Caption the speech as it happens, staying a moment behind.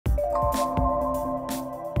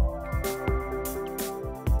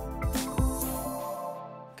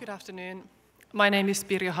afternoon. My name is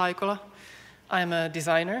Pirjo Haikola. I'm a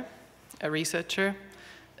designer, a researcher,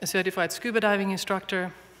 a certified scuba diving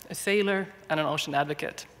instructor, a sailor, and an ocean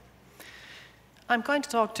advocate. I'm going to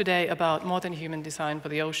talk today about more than human design for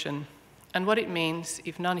the ocean and what it means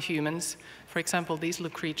if non-humans, for example, these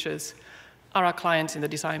little creatures, are our clients in the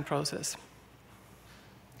design process.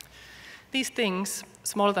 These things,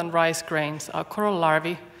 smaller than rice grains, are coral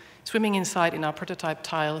larvae swimming inside in our prototype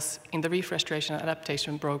tiles in the Reef Restoration and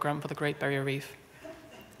Adaptation Program for the Great Barrier Reef.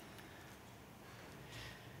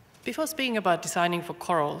 Before speaking about designing for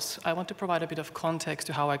corals, I want to provide a bit of context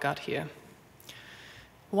to how I got here.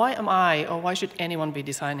 Why am I, or why should anyone be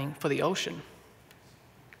designing for the ocean?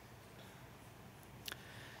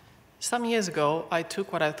 Some years ago, I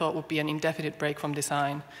took what I thought would be an indefinite break from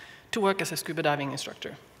design to work as a scuba diving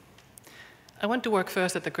instructor. I went to work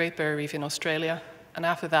first at the Great Barrier Reef in Australia, and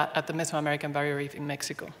after that at the Mesoamerican Barrier Reef in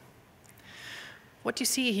Mexico. What you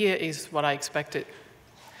see here is what I expected.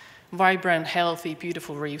 Vibrant, healthy,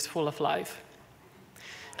 beautiful reefs full of life.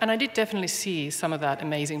 And I did definitely see some of that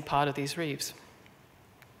amazing part of these reefs.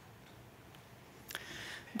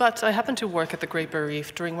 But I happened to work at the Great Barrier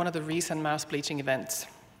Reef during one of the recent mass bleaching events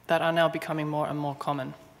that are now becoming more and more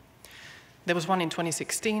common. There was one in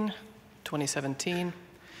 2016, 2017,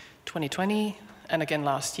 2020, and again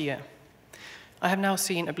last year. I have now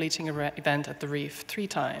seen a bleaching event at the reef 3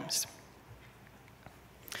 times.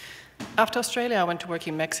 After Australia, I went to work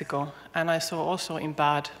in Mexico, and I saw also in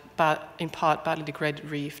part badly degraded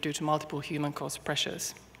reef due to multiple human-caused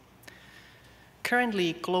pressures.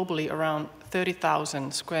 Currently, globally, around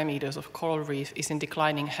 30,000 square meters of coral reef is in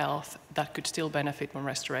declining health that could still benefit from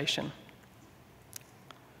restoration.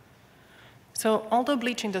 So, although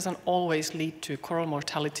bleaching doesn't always lead to coral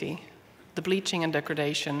mortality, the bleaching and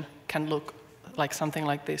degradation can look like something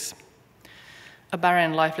like this: a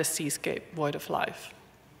barren, lifeless seascape void of life.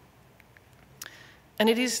 And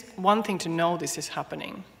it is one thing to know this is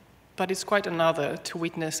happening, but it's quite another to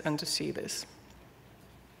witness and to see this.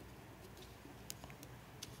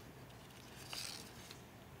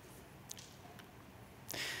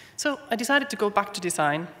 So I decided to go back to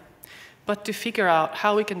design, but to figure out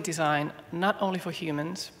how we can design not only for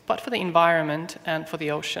humans, but for the environment and for the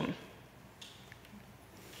ocean.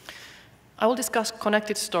 I will discuss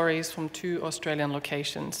connected stories from 2 Australian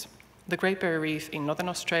locations, the Great Barrier Reef in Northern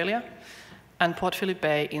Australia and Port Phillip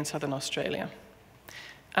Bay in Southern Australia.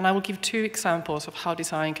 And I will give 2 examples of how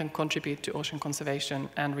design can contribute to ocean conservation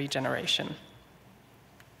and regeneration.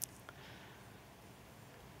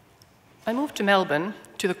 I moved to Melbourne,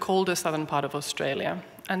 to the colder southern part of Australia,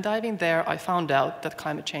 and diving there, I found out that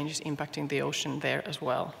climate change is impacting the ocean there as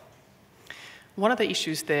well. One of the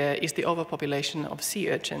issues there is the overpopulation of sea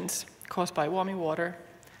urchins, caused by warming water,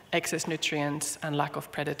 excess nutrients, and lack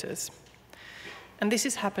of predators. And this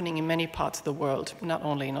is happening in many parts of the world, not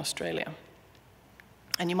only in Australia.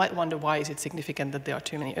 And you might wonder, why is it significant that there are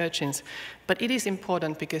too many urchins? But it is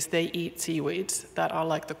important because they eat seaweeds that are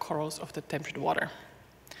like the corals of the temperate water.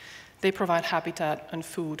 They provide habitat and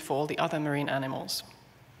food for all the other marine animals.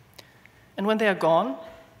 And when they are gone,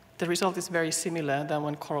 the result is very similar than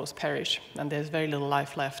when corals perish, and there's very little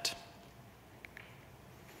life left.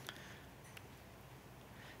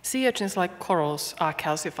 Sea urchins, like corals, are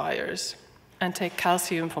calcifiers and take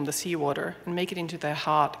calcium from the seawater and make it into their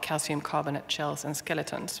hard calcium carbonate shells and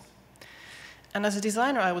skeletons. And as a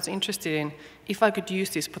designer, I was interested in if I could use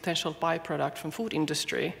this potential byproduct from food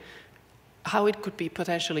industry, how it could be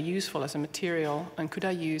potentially useful as a material, and could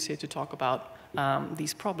I use it to talk about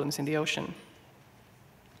these problems in the ocean.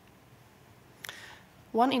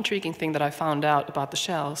 One intriguing thing that I found out about the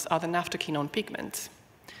shells are the naphthoquinone pigments.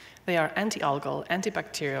 They are anti-algal,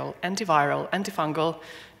 antibacterial, antiviral, antifungal,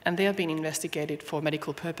 and they have been investigated for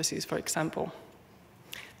medical purposes, for example.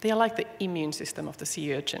 They are like the immune system of the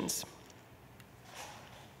sea urchins.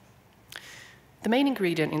 The main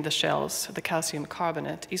ingredient in the shells, the calcium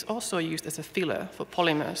carbonate, is also used as a filler for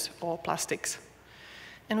polymers or plastics.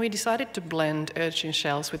 And we decided to blend urchin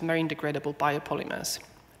shells with marine degradable biopolymers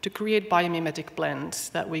to create biomimetic blends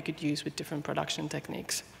that we could use with different production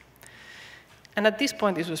techniques. And at this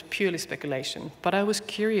point, this was purely speculation, but I was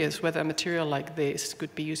curious whether a material like this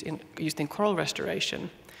could be used in coral restoration,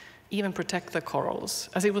 even protect the corals,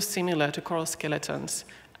 as it was similar to coral skeletons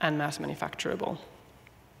and mass manufacturable.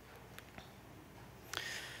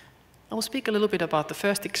 I will speak a little bit about the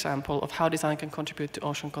first example of how design can contribute to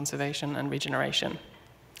ocean conservation and regeneration.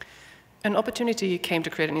 An opportunity came to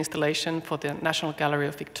create an installation for the National Gallery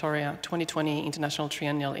of Victoria 2020 International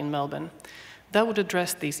Triennial in Melbourne that would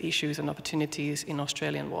address these issues and opportunities in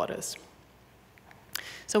Australian waters.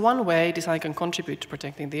 So one way design can contribute to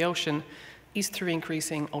protecting the ocean is through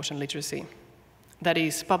increasing ocean literacy. That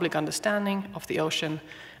is, public understanding of the ocean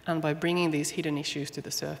and by bringing these hidden issues to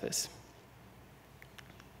the surface.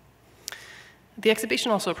 The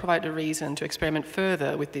exhibition also provided a reason to experiment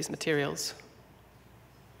further with these materials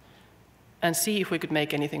and see if we could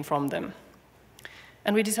make anything from them.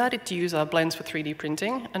 And we decided to use our blends for 3D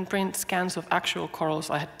printing and print scans of actual corals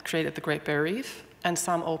I had created at the Great Barrier Reef and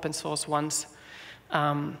some open source ones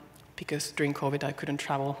because during COVID I couldn't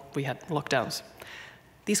travel, we had lockdowns.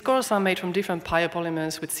 These corals are made from different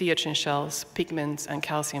biopolymers with sea urchin shells, pigments, and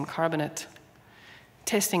calcium carbonate,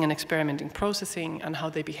 testing and experimenting processing and how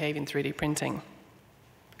they behave in 3D printing.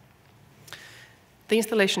 The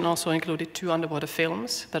installation also included 2 underwater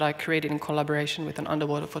films that I created in collaboration with an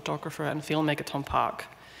underwater photographer and filmmaker, Tom Park.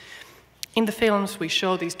 In the films, we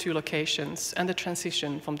show these 2 locations and the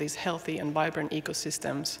transition from these healthy and vibrant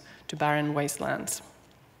ecosystems to barren wastelands.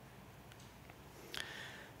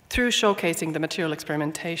 Through showcasing the material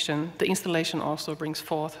experimentation, the installation also brings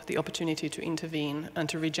forth the opportunity to intervene and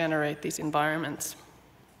to regenerate these environments.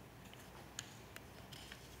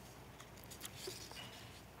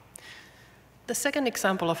 The second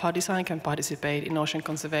example of how design can participate in ocean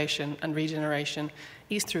conservation and regeneration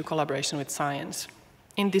is through collaboration with science,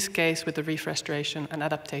 in this case with the Reef Restoration and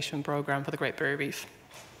Adaptation Program for the Great Barrier Reef.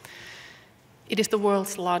 It is the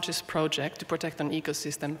world's largest project to protect an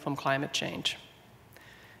ecosystem from climate change.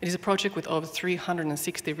 It is a project with over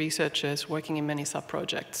 360 researchers working in many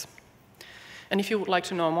sub-projects. And if you would like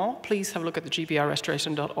to know more, please have a look at the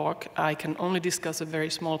gbrrestoration.org. I can only discuss a very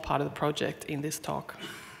small part of the project in this talk.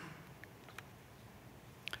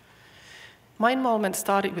 My involvement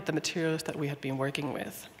started with the materials that we had been working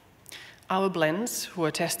with. Our blends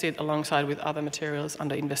were tested alongside with other materials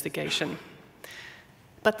under investigation.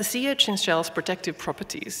 But the sea urchin shell's protective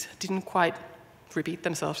properties didn't quite repeat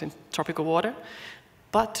themselves in tropical water,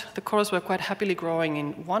 but the corals were quite happily growing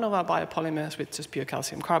in one of our biopolymers with just pure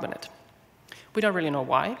calcium carbonate. We don't really know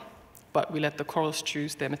why, but we let the corals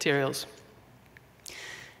choose their materials.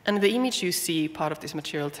 And in the image you see part of this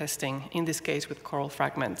material testing, in this case with coral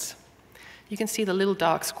fragments. You can see the little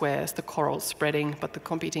dark squares, the corals spreading, but the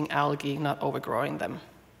competing algae not overgrowing them.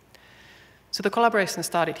 So the collaboration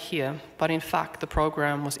started here, but in fact the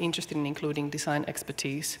program was interested in including design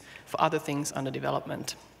expertise for other things under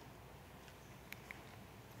development.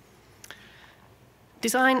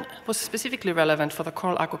 Design was specifically relevant for the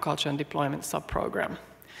coral aquaculture and deployment sub-program.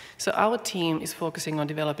 So our team is focusing on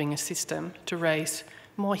developing a system to raise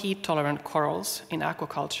more heat-tolerant corals in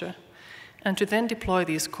aquaculture, and to then deploy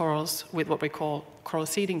these corals with what we call coral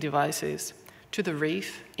seeding devices to the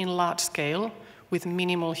reef in large scale with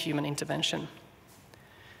minimal human intervention.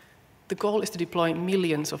 The goal is to deploy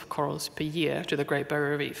millions of corals per year to the Great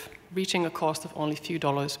Barrier Reef, reaching a cost of only a few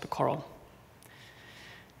dollars per coral.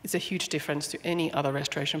 It's a huge difference to any other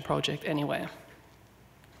restoration project anywhere.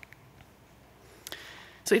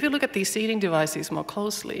 So if you look at these seeding devices more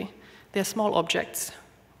closely, they're small objects,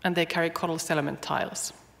 and they carry coral sediment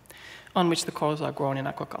tiles on which the corals are grown in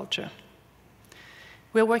aquaculture.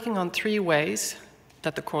 We're working on 3 ways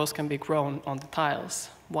that the corals can be grown on the tiles.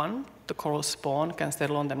 1, the coral spawn can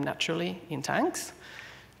settle on them naturally in tanks.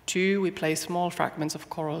 2, we place small fragments of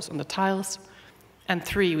corals on the tiles. And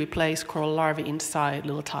 3, we place coral larvae inside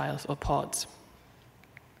little tiles or pods.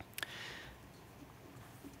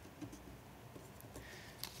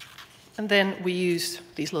 And then we use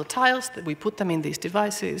these little tiles, that we put them in these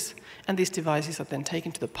devices, and these devices are then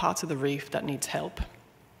taken to the parts of the reef that needs help.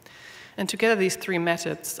 And together these 3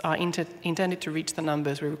 methods are intended to reach the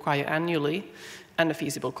numbers we require annually and a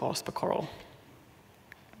feasible cost per coral.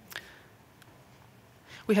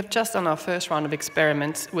 We have just done our first round of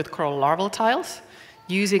experiments with coral larval tiles,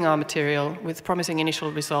 using our material with promising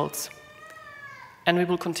initial results, and we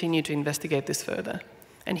will continue to investigate this further.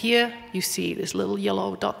 And here you see this little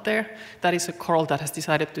yellow dot there. That is a coral that has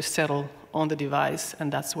decided to settle on the device,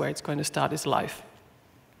 and that's where it's going to start its life.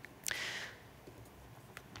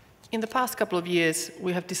 In the past couple of years,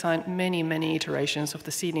 we have designed many, many iterations of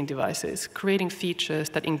the seeding devices, creating features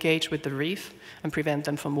that engage with the reef and prevent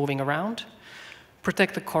them from moving around,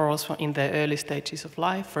 protect the corals in their early stages of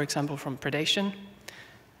life, for example, from predation,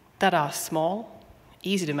 that are small,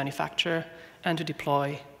 easy to manufacture, and to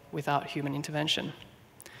deploy without human intervention.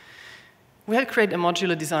 We have created a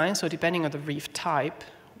modular design, so depending on the reef type,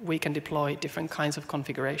 we can deploy different kinds of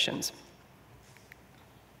configurations.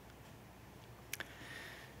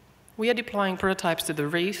 We are deploying prototypes to the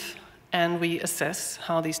reef, and we assess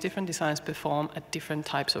how these different designs perform at different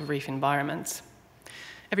types of reef environments.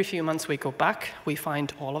 Every few months we go back, we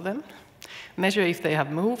find all of them, measure if they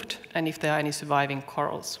have moved, and if there are any surviving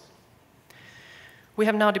corals. We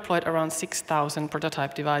have now deployed around 6,000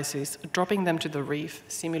 prototype devices, dropping them to the reef,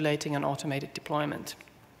 simulating an automated deployment.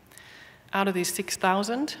 Out of these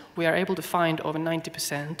 6,000, we are able to find over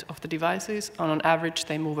 90% of the devices, and on average,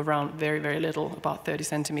 they move around very, very little, about 30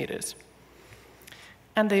 centimeters.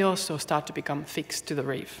 And they also start to become fixed to the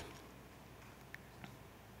reef.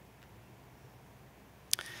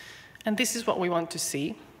 And this is what we want to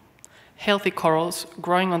see: healthy corals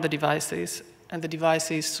growing on the devices, and the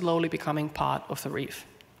devices slowly becoming part of the reef.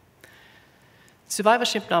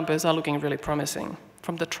 Survivorship numbers are looking really promising.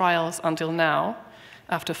 From the trials until now,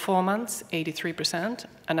 after 4 months, 83%,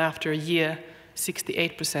 and after a year,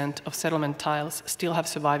 68% of settlement tiles still have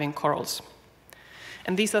surviving corals.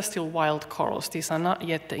 And these are still wild corals. These are not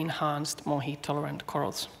yet the enhanced, more heat-tolerant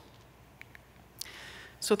corals.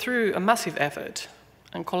 So through a massive effort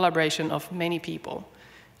and collaboration of many people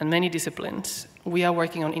and many disciplines, we are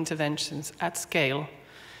working on interventions at scale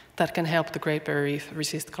that can help the Great Barrier Reef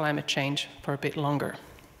resist climate change for a bit longer.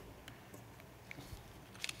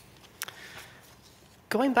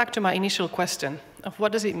 Going back to my initial question of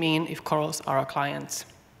what does it mean if corals are our clients?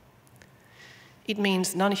 It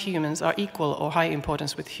means non-humans are equal or high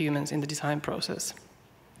importance with humans in the design process.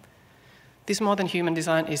 This more than human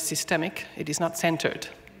design is systemic, it is not centered,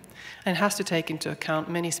 and has to take into account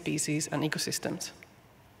many species and ecosystems.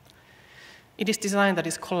 It is design that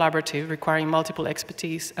is collaborative, requiring multiple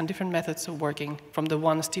expertise and different methods of working from the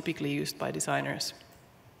ones typically used by designers.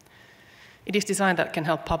 It is design that can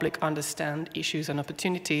help public understand issues and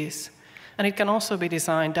opportunities, and it can also be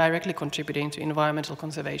designed directly contributing to environmental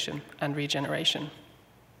conservation and regeneration.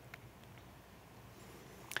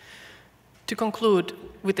 To conclude,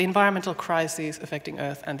 with the environmental crises affecting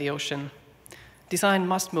Earth and the ocean, design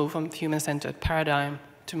must move from human-centered paradigm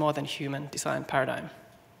to more than human design paradigm.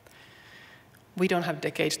 We don't have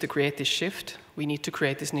decades to create this shift. We need to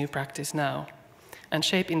create this new practice now and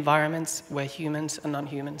shape environments where humans and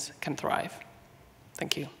non-humans can thrive.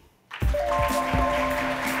 Thank you.